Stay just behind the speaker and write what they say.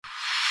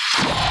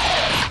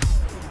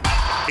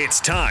It's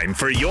time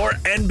for your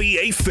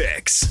NBA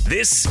fix.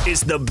 This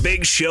is the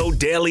Big Show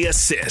Daily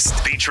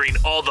Assist, featuring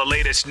all the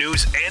latest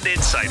news and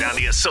insight on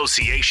the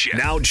association.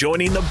 Now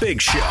joining the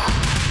Big Show,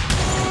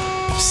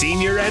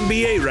 senior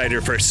NBA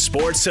writer for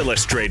Sports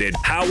Illustrated,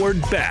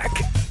 Howard Beck,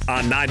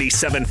 on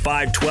 97.5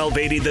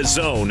 1280 The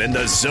Zone and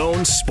the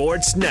Zone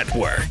Sports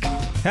Network.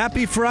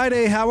 Happy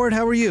Friday, Howard.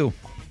 How are you?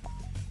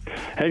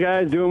 Hey,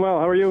 guys. Doing well.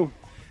 How are you?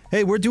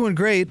 Hey, we're doing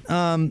great.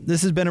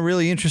 This has been a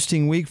really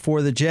interesting week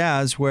for the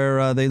Jazz,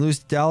 where they lose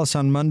to Dallas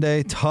on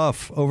Monday.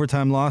 Tough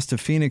overtime loss to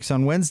Phoenix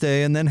on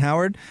Wednesday. And then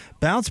Howard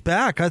bounced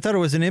back. I thought it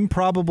was an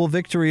improbable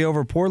victory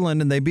over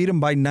Portland, and they beat them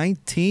by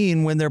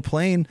 19 when their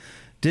plane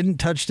didn't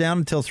touch down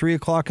until 3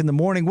 o'clock in the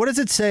morning. What does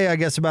it say, I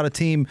guess, about a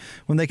team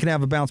when they can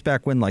have a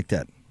bounce-back win like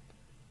that?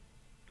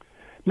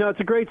 No,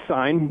 it's a great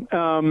sign,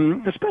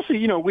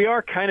 especially, we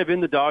are kind of in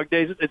the dog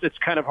days. It's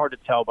kind of hard to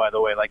tell, by the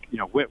way. Like,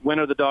 when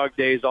are the dog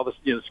days? All this,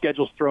 the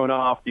schedule's thrown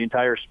off. The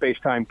entire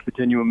space-time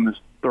continuum is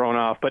thrown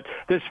off. But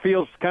this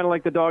feels kind of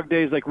like the dog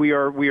days. Like we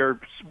are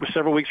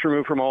several weeks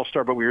removed from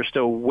All-Star, but we are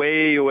still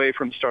way away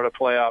from the start of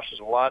playoffs. There's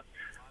a lot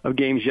of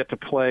games yet to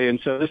play. And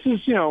so this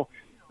is,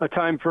 a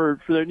time for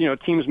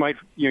teams might,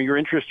 your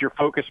interest, your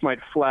focus might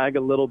flag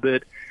a little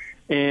bit.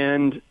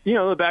 And,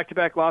 the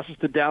back-to-back losses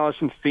to Dallas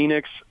and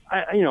Phoenix,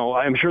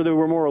 I'm sure they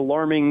were more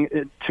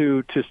alarming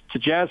to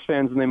Jazz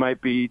fans than they might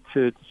be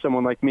to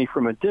someone like me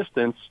from a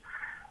distance.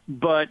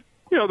 But,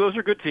 those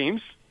are good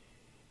teams.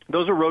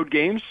 Those are road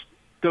games.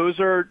 Those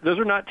are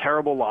not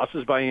terrible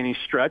losses by any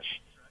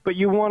stretch. But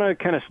you want to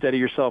kind of steady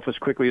yourself as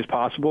quickly as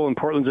possible. And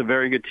Portland's a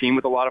very good team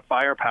with a lot of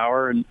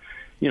firepower and,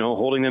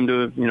 holding them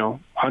to,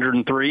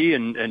 103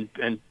 and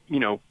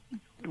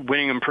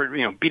winning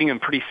them, beating them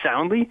pretty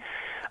soundly.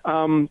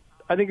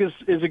 I think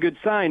is a good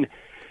sign.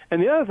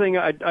 And the other thing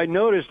I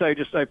noticed,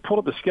 I pulled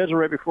up the schedule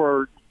right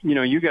before,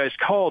 you guys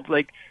called,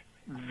 like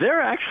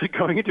they're actually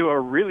going into a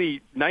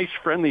really nice,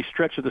 friendly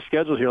stretch of the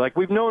schedule here. Like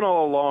we've known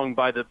all along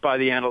by the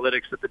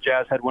analytics that the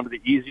Jazz had one of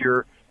the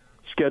easier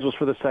schedules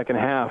for the second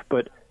half,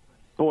 but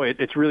boy,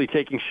 it's really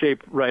taking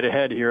shape right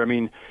ahead here. I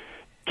mean,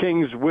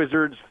 Kings,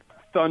 Wizards,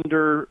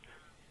 Thunder,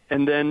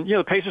 and then,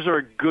 the Pacers are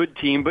a good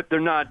team, but they're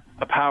not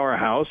a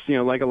powerhouse,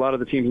 like a lot of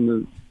the teams in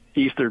the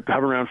East, they're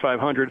hovering around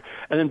 500.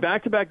 And then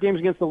back-to-back games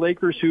against the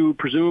Lakers, who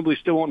presumably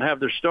still won't have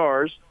their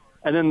stars.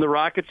 And then the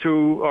Rockets,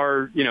 who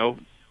are,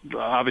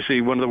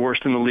 obviously one of the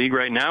worst in the league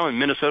right now. And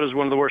Minnesota's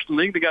one of the worst in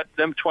the league. They got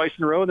them twice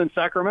in a row, and then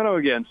Sacramento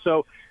again.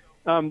 So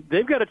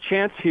they've got a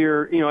chance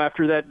here,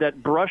 after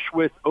that brush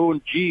with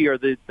OG, or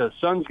the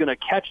Sun's going to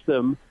catch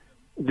them.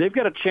 They've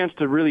got a chance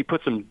to really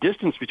put some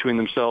distance between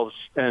themselves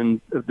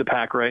and the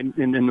pack, right,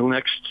 in the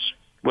next,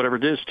 whatever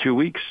it is, 2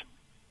 weeks.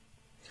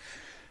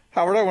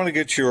 Howard, I want to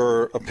get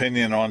your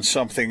opinion on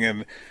something,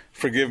 and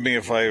forgive me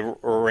if I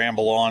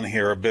ramble on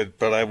here a bit,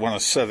 but I want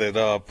to set it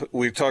up.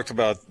 We talked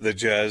about the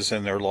Jazz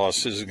and their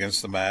losses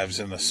against the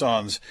Mavs and the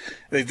Suns.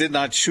 They did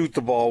not shoot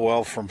the ball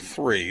well from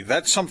three.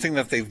 That's something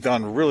that they've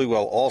done really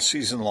well all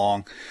season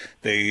long.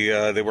 They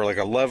were like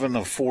 11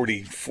 of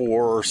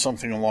 44 or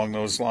something along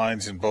those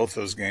lines in both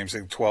those games,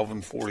 like 12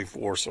 and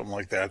 44, something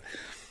like that.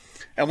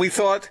 And we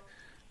thought,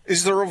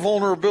 is there a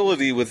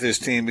vulnerability with this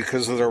team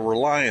because of their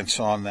reliance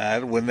on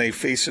that when they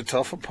face a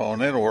tough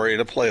opponent or in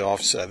a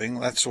playoff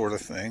setting, that sort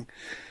of thing?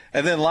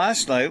 And then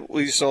last night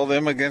we saw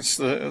them against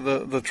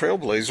the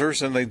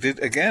Trailblazers,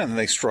 and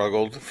they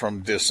struggled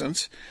from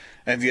distance,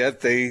 and yet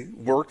they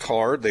worked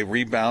hard, they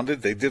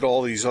rebounded, they did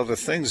all these other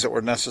things that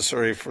were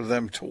necessary for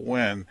them to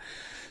win.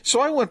 So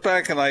I went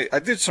back and I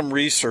did some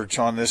research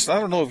on this. And I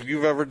don't know if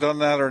you've ever done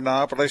that or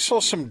not, but I saw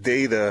some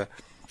data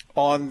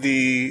on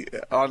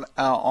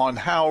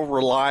how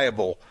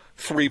reliable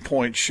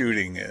three-point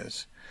shooting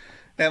is.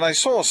 And I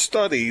saw a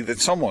study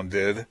that someone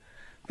did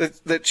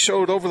that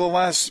showed over the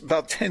last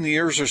about 10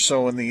 years or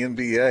so in the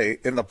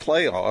NBA, in the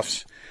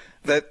playoffs,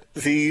 that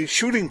the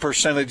shooting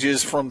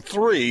percentages from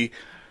three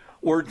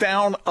were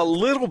down a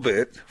little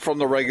bit from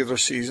the regular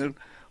season,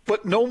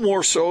 but no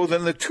more so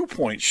than the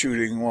two-point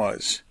shooting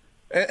was.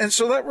 And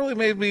so that really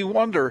made me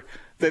wonder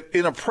that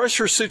in a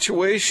pressure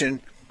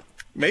situation,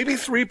 maybe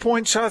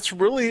three-point shots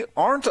really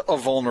aren't a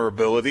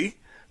vulnerability,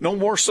 no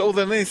more so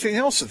than anything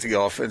else at the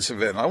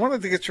offensive end. I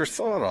wanted to get your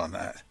thought on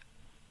that.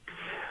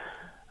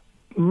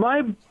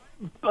 My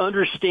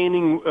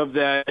understanding of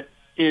that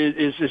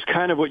is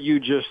kind of what you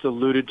just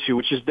alluded to,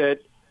 which is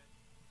that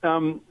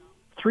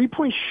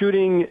three-point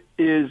shooting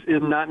is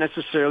not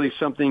necessarily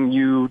something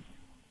you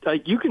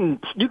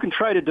can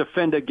try to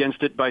defend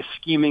against it by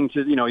scheming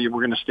to, we're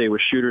going to stay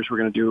with shooters, we're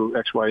going to do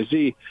X, Y,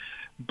 Z,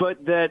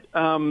 but that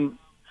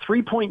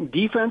three-point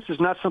defense is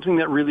not something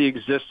that really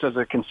exists as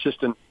a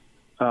consistent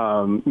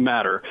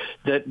matter.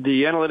 That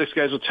the analytics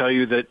guys will tell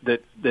you that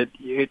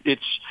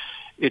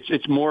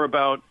it's more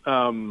about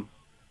the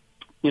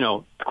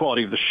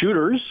quality of the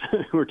shooters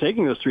who are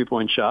taking those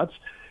three-point shots,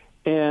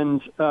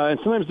 and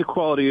sometimes the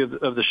quality of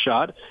the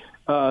shot,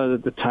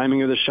 the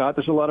timing of the shot.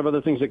 There's a lot of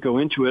other things that go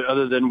into it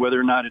other than whether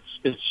or not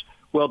it's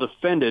well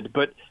defended.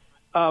 But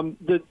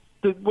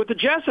what the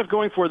Jazz have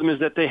going for them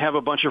is that they have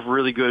a bunch of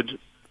really good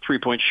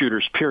three-point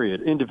shooters,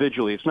 period,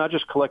 individually. It's not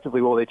just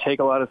collectively, well, they take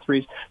a lot of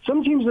threes.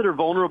 Some teams that are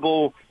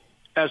vulnerable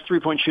as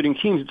three-point shooting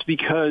teams, it's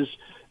because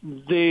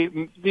they,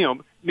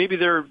 maybe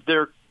they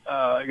got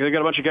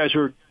a bunch of guys who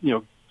are,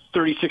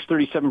 36,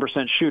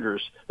 37%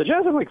 shooters. The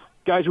Jazz have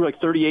guys who are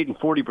 38 and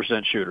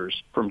 40%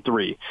 shooters from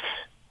three.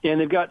 And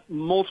they've got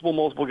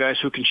multiple guys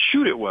who can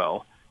shoot it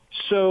well.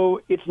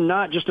 So it's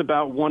not just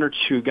about one or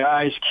two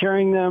guys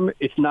carrying them.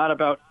 It's not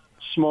about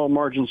small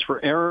margins for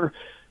error.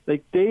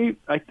 I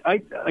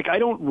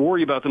don't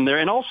worry about them there.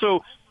 And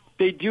also,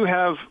 they do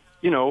have,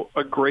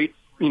 a great,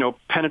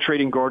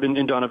 penetrating guard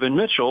in Donovan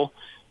Mitchell,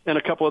 and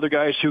a couple other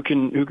guys who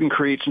can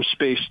create some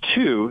space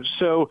too.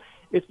 So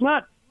it's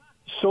not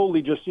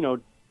solely just,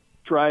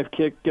 drive,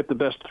 kick, get the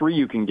best three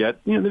you can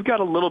get. They've got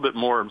a little bit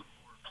more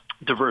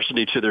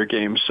diversity to their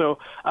game. So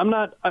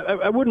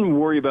I wouldn't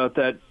worry about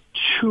that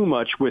too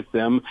much with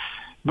them.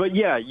 But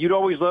yeah, you'd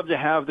always love to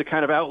have the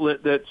kind of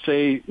outlet that,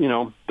 say,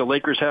 the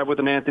Lakers have with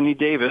an Anthony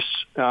Davis,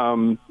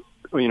 or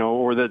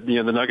that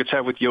the Nuggets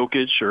have with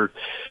Jokic, or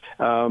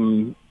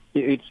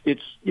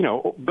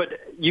but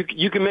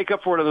you can make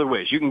up for it other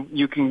ways.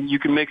 You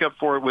can make up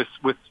for it with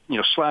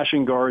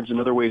slashing guards and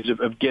other ways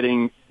of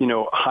getting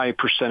high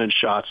percentage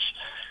shots.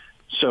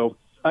 So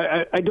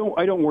I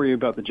don't worry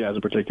about the Jazz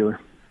in particular.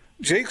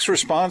 Jake's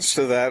response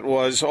to that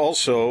was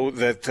also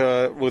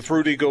that with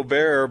Rudy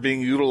Gobert being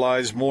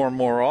utilized more and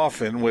more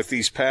often with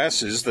these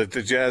passes that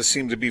the Jazz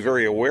seem to be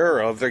very aware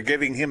of, they're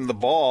getting him the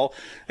ball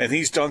and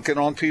he's dunking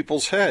on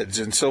people's heads.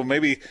 And so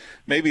maybe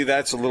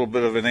that's a little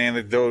bit of an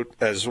anecdote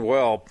as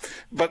well.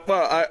 But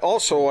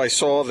I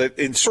saw that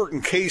in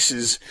certain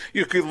cases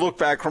you could look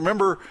back.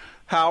 Remember,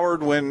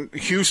 Howard, when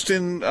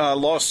Houston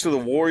lost to the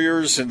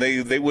Warriors and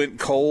they went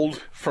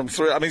cold from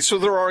three? I mean, so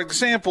there are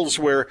examples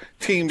where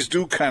teams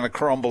do kind of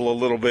crumble a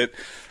little bit,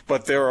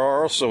 but there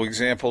are also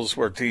examples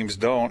where teams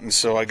don't. And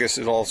so I guess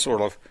it all sort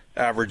of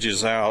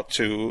averages out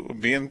to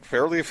being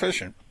fairly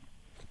efficient.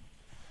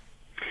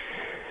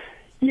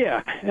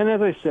 Yeah, and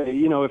as I say,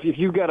 if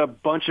you've got a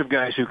bunch of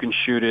guys who can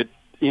shoot it,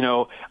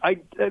 I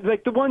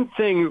like the one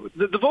thing,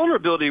 the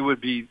vulnerability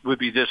would be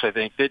this, I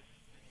think, that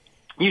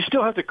you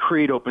still have to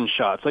create open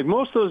shots. Like,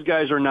 most of those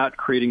guys are not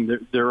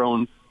creating their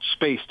own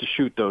space to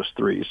shoot those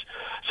threes.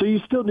 So you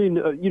still need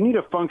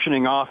a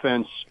functioning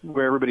offense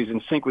where everybody's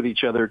in sync with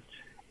each other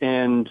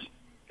and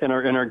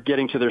are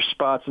getting to their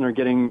spots and are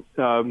getting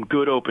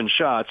good open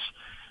shots.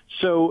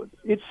 So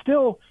it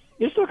still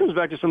comes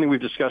back to something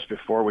we've discussed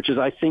before, which is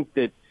I think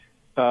that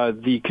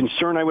the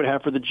concern I would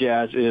have for the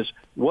Jazz is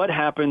what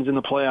happens in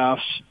the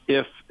playoffs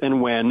if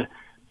and when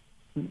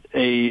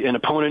an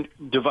opponent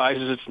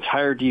devises its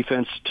entire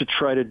defense to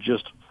try to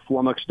just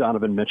flummox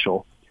Donovan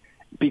Mitchell.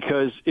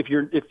 Because if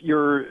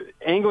you're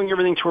angling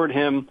everything toward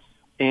him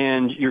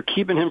and you're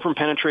keeping him from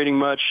penetrating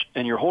much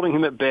and you're holding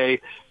him at bay,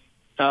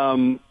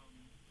 and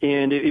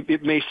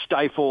it may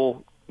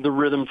stifle the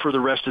rhythm for the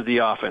rest of the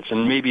offense,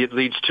 and maybe it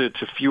leads to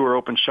fewer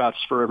open shots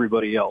for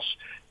everybody else.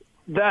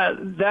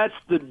 That's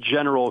the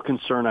general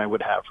concern I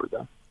would have for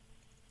them.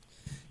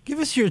 Give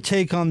us your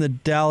take on the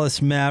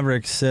Dallas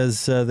Mavericks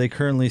as they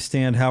currently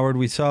stand, Howard.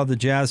 We saw the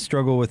Jazz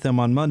struggle with them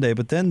on Monday,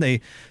 but then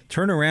they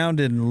turn around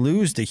and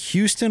lose to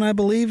Houston, I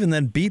believe, and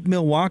then beat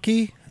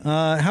Milwaukee.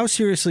 How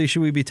seriously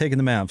should we be taking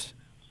the Mavs?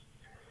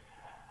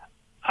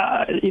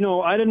 I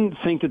didn't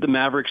think that the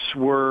Mavericks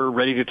were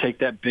ready to take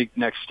that big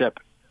next step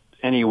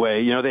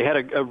anyway. They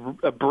had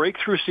a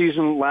breakthrough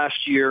season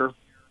last year,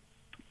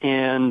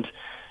 and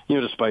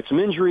despite some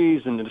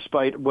injuries and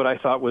despite what I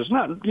thought was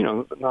not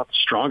the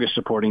strongest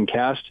supporting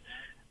cast.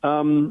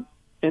 And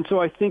so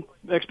I think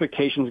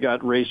expectations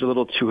got raised a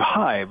little too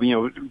high.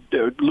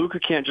 Luka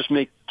can't just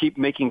keep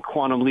making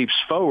quantum leaps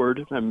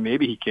forward.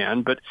 Maybe he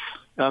can, but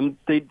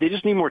they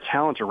just need more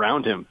talent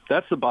around him.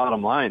 That's the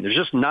bottom line. There's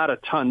just not a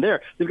ton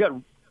there. They've got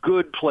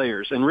good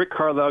players, and Rick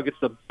Carlisle gets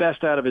the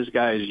best out of his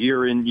guys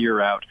year in,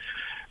 year out.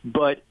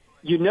 But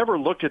you never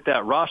looked at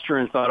that roster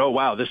and thought, oh,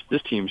 wow,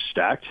 this team's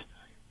stacked.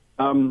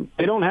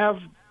 They don't have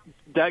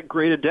that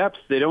great a depth.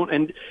 They don't,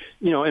 and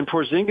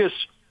Porzingis,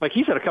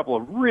 he's had a couple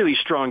of really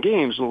strong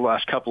games the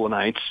last couple of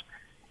nights,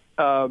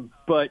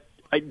 but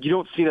you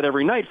don't see that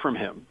every night from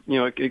him.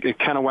 It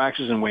kind of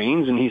waxes and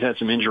wanes, and he's had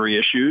some injury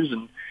issues,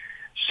 and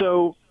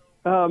so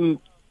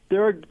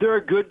they're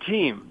a good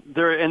team.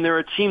 They're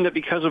a team that,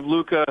 because of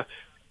Luka,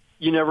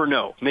 you never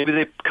know. Maybe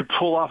they could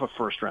pull off a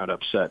first-round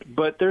upset,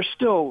 but they're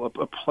still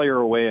a player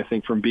away, I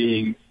think, from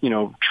being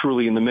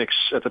truly in the mix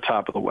at the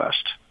top of the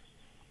West.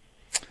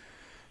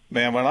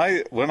 Man, when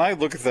I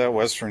look at that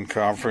Western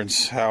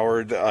Conference,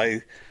 Howard,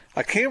 I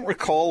can't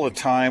recall a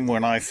time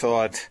when I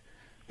thought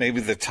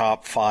maybe the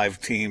top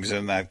 5 teams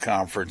in that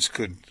conference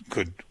could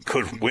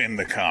win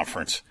the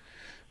conference.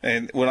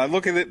 And when I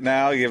look at it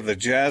now, you have the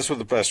Jazz with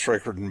the best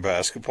record in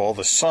basketball.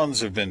 The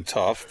Suns have been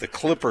tough. The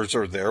Clippers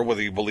are there,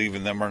 whether you believe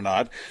in them or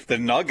not. The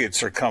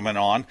Nuggets are coming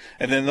on.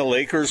 And then the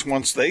Lakers,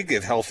 once they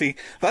get healthy.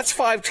 That's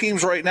 5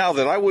 teams right now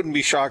that I wouldn't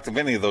be shocked if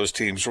any of those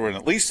teams were in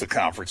at least the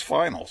conference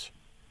finals.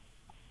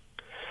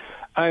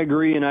 I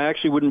agree, and I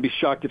actually wouldn't be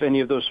shocked if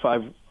any of those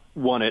 5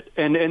 won it.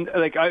 And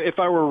if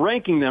I were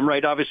ranking them,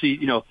 right, obviously,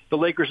 the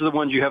Lakers are the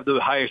ones you have the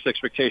highest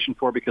expectation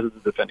for because of the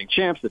defending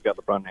champs. They've got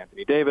LeBron and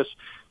Anthony Davis.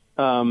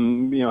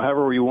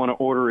 However you want to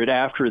order it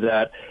after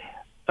that.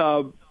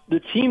 The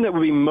team that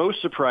would be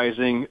most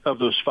surprising of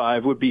those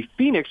five would be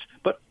Phoenix,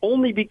 but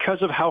only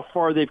because of how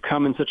far they've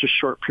come in such a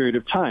short period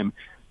of time.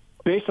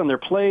 Based on their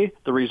play,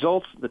 the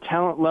results, the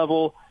talent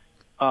level,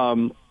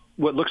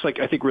 what looks like,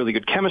 I think, really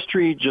good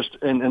chemistry,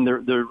 and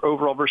their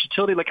overall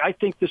versatility. I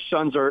think the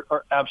Suns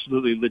are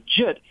absolutely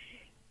legit.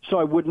 So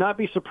I would not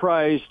be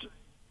surprised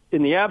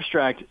in the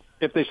abstract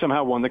if they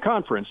somehow won the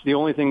conference. The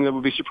only thing that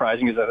would be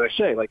surprising is, as I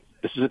say,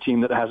 this is a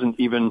team that hasn't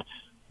even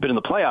been in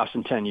the playoffs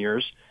in 10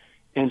 years.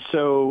 And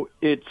so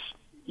it's,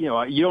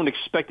 you don't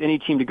expect any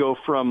team to go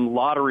from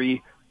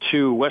lottery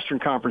to Western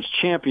Conference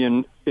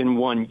champion in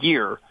 1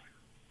 year.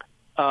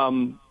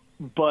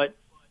 But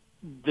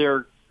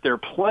their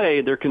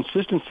play, their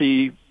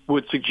consistency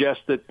would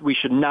suggest that we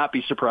should not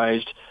be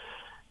surprised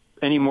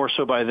any more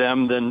so by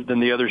them than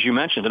the others you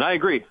mentioned. And I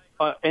agree.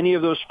 Any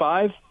of those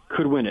five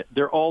could win it.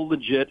 They're all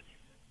legit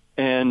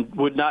and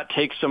would not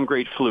take some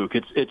great fluke.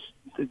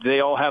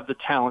 They all have the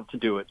talent to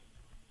do it.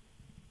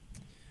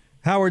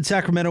 Howard,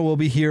 Sacramento will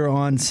be here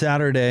on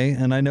Saturday,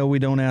 and I know we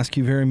don't ask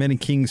you very many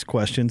Kings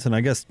questions, and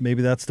I guess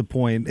maybe that's the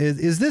point.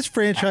 Is this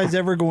franchise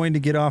ever going to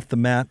get off the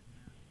mat?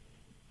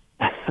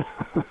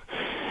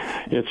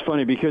 It's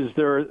funny because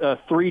there are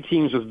three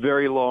teams with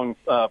very long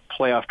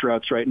playoff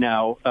droughts right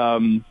now.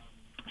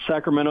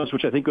 Sacramento's,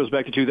 which I think goes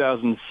back to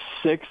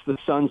 2006, the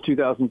Suns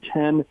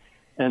 2010,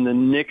 and the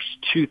Knicks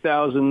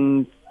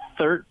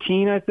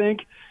 2013, I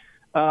think.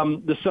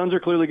 The Suns are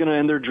clearly going to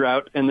end their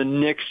drought, and the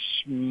Knicks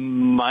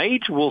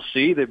might. We'll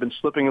see. They've been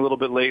slipping a little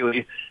bit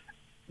lately.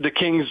 The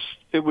Kings,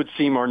 it would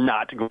seem, are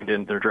not going to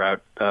end their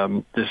drought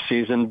this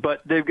season.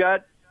 But they've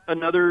got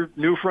another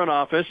new front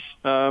office.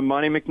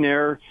 Monty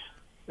McNair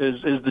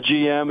is the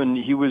GM, and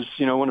he was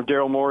one of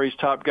Daryl Morey's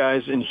top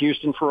guys in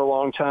Houston for a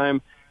long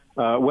time.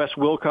 Wes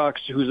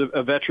Wilcox, who's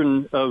a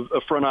veteran of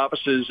front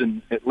offices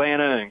in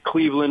Atlanta and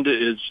Cleveland,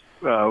 is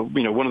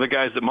one of the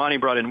guys that Monty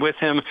brought in with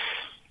him.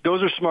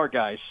 Those are smart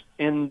guys,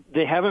 and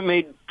they haven't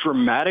made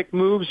dramatic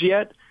moves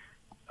yet,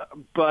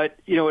 but,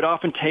 it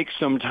often takes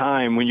some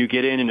time when you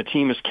get in and a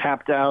team is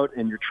capped out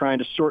and you're trying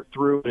to sort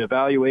through and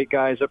evaluate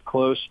guys up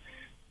close.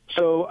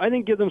 So I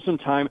think give them some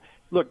time.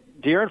 Look,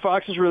 De'Aaron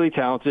Fox is really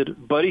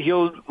talented. Buddy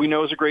Hield, we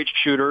know, is a great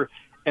shooter,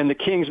 and the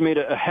Kings made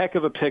a heck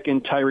of a pick in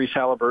Tyrese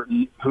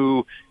Halliburton,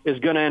 who is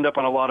going to end up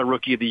on a lot of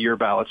Rookie of the Year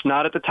ballots.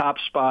 Not at the top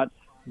spot,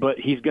 but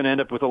he's going to end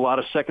up with a lot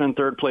of second and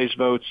third place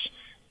votes.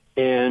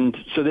 And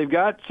so they've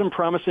got some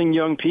promising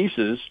young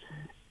pieces.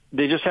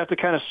 They just have to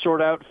kind of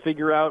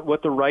figure out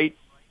what the right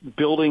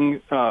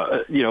building,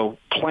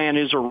 plan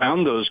is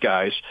around those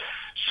guys.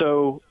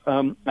 So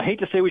I hate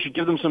to say we should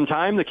give them some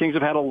time. The Kings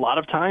have had a lot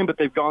of time, but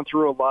they've gone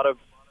through a lot of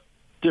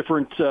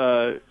different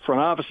front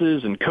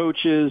offices and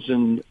coaches,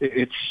 and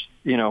it's,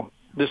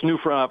 this new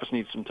front office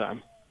needs some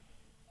time.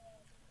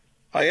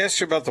 I asked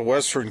you about the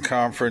Western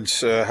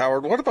Conference,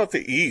 Howard. What about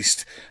the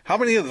East? How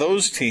many of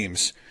those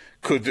teams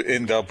could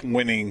end up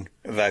winning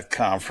that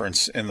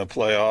conference in the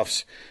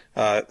playoffs?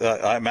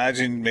 I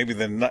imagine maybe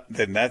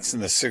the Nets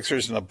and the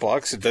Sixers and the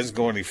Bucks. It doesn't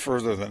go any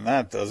further than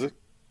that, does it?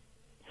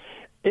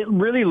 It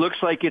really looks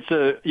like it's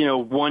a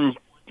one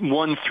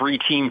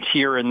 3-team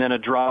tier and then a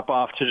drop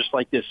off to just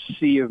like this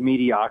sea of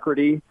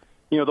mediocrity.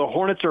 The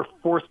Hornets are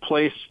fourth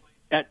place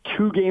at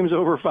 2 games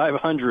over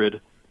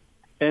 500,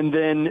 and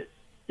then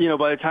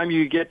by the time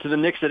you get to the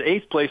Knicks at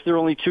 8th place, they're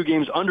only 2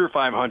 games under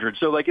 500.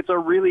 So it's a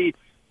really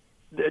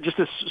just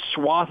a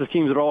swath of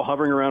teams that are all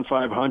hovering around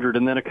 500,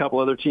 and then a couple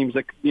other teams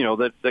that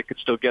that could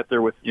still get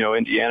there with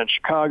Indiana and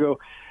Chicago.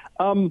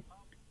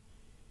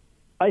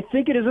 I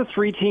think it is a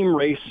 3-team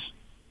race: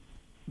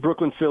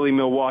 Brooklyn, Philly,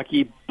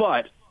 Milwaukee.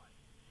 But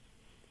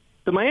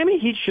the Miami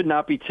Heat should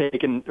not be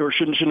taken or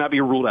should not be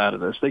ruled out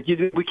of this.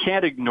 We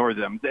can't ignore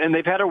them, and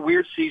they've had a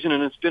weird season,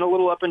 and it's been a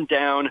little up and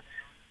down.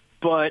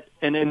 But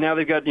and now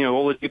they've got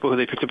Oladipo, who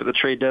they picked up at the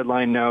trade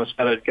deadline. Now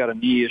has got a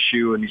knee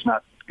issue, and he's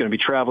not going to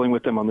be traveling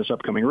with them on this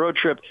upcoming road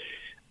trip.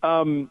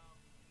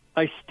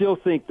 I still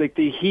think that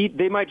the Heat,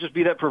 they might just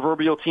be that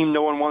proverbial team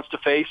no one wants to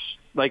face.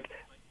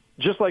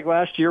 Just like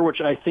last year, which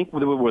I think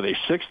were they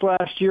 6th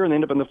last year and they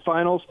end up in the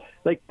finals.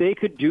 They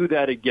could do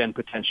that again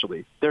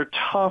potentially. They're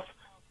tough.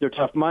 They're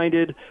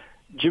tough-minded.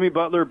 Jimmy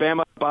Butler,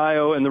 Bam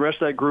Adebayo, and the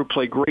rest of that group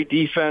play great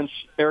defense.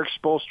 Eric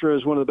Spoelstra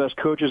is one of the best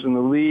coaches in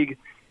the league.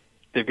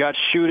 They've got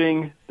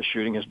shooting. The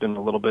shooting has been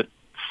a little bit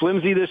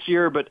flimsy this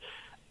year, but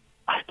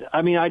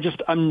I'm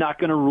not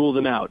going to rule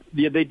them out.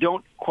 They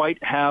don't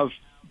quite have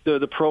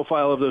the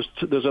profile of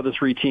those other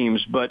 3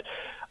 teams, but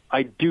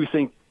I do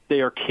think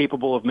they are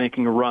capable of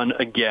making a run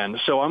again.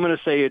 So I'm going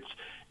to say it's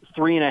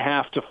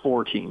 3.5 to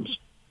 4 teams.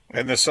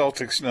 And the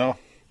Celtics, no?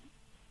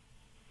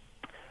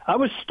 I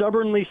was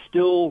stubbornly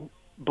still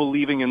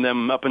believing in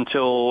them up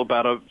until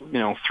about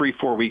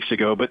 3-4 weeks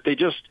ago, but they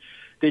just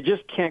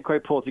can't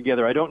quite pull it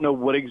together. I don't know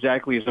what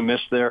exactly is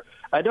amiss there.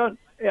 I don't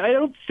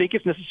think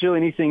it's necessarily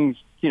anything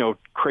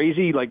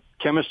crazy like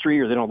chemistry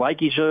or they don't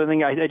like each other.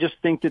 I just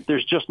think that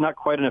there's just not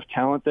quite enough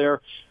talent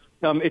there.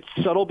 It's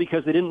subtle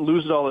because they didn't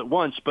lose it all at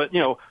once, but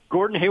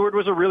Gordon Hayward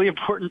was a really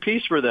important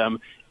piece for them,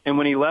 and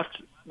when he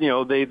left,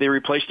 they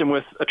replaced him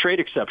with a trade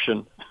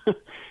exception,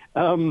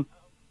 and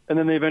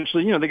then they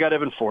eventually they got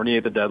Evan Fournier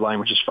at the deadline,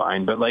 which is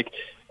fine, but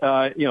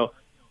the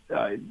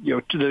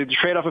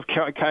trade off of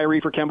Kyrie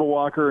for Kemba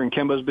Walker, and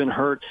Kemba's been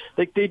hurt.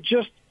 Like they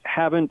just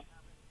haven't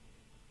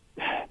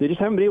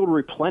been able to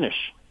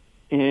replenish,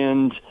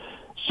 and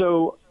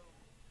so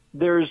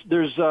there's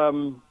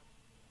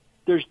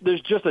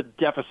just a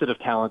deficit of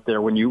talent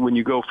there when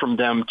you go from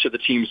them to the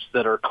teams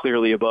that are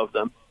clearly above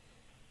them.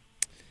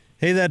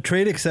 Hey, that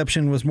trade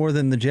exception was more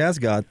than the Jazz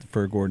got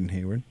for Gordon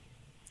Hayward.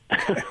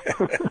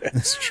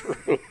 That's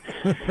true.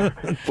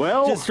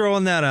 Well, just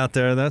throwing that out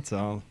there. That's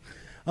all.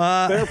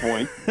 Fair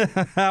point.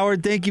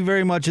 Howard, thank you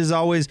very much as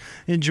always.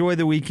 Enjoy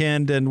the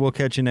weekend, and we'll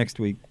catch you next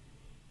week.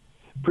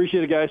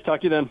 Appreciate it, guys. Talk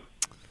to you then.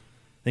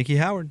 Thank you,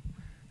 Howard.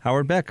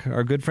 Howard Beck,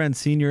 our good friend,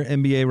 senior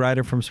NBA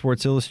writer from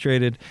Sports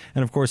Illustrated.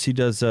 And, of course, he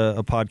does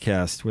a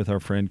podcast with our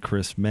friend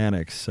Chris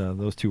Mannix.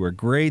 Those two are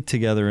great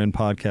together in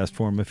podcast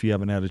form. If you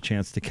haven't had a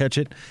chance to catch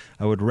it,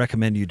 I would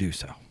recommend you do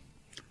so.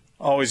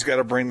 Always got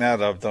to bring that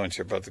up, don't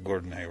you, about the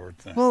Gordon Hayward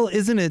thing? Well,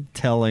 isn't it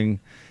telling?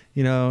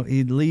 He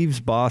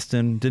leaves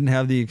Boston, didn't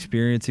have the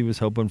experience he was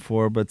hoping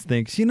for, but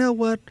thinks, you know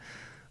what?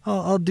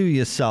 I'll do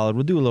you a solid.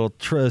 We'll do a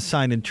little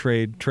sign and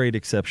trade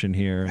exception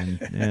here,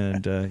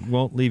 and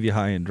won't leave you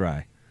high and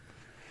dry.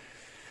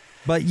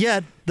 But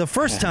yet, the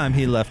first time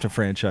he left a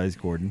franchise,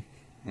 Gordon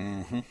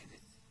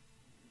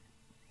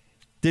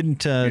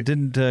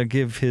didn't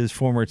give his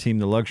former team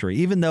the luxury,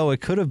 even though it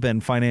could have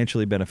been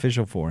financially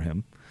beneficial for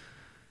him.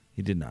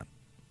 He did not.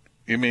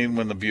 You mean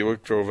when the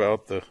Buick drove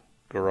out the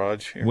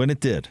garage here? When it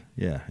did,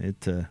 yeah. It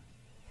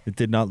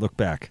did not look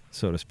back,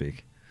 so to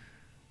speak.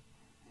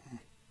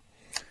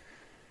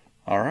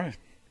 All right.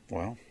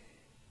 Well.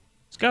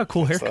 He's got a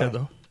cool haircut,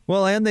 though.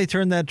 Well, and they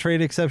turned that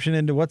trade exception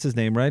into, what's his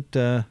name, right?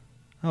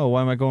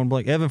 Why am I going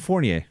blank? Evan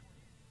Fournier.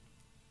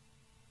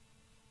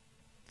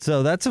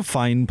 So that's a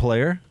fine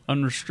player.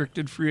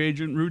 Unrestricted free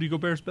agent, Rudy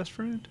Gobert's best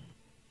friend.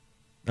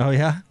 Oh,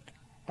 yeah?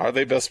 Are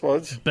they best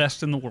buds?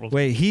 Best in the world.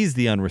 Wait, he's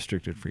the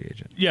unrestricted free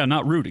agent. Yeah,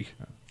 not Rudy.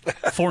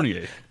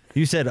 Fournier.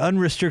 You said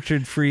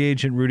unrestricted free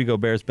agent Rudy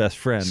Gobert's best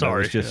friend.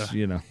 Sorry. That was just,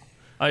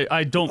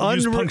 I don't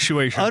use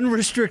punctuation.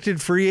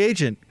 Unrestricted free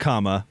agent,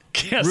 comma,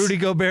 yes. Rudy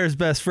Gobert's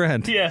best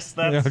friend. Yes,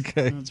 that's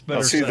okay. That's better.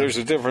 Well, see, said. there's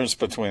a difference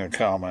between a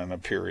comma and a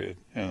period.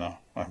 It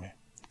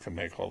can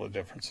make all the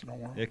difference in the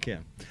world. It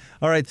can.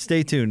 All right,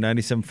 stay tuned.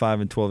 97.5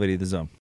 and 1280 The Zone.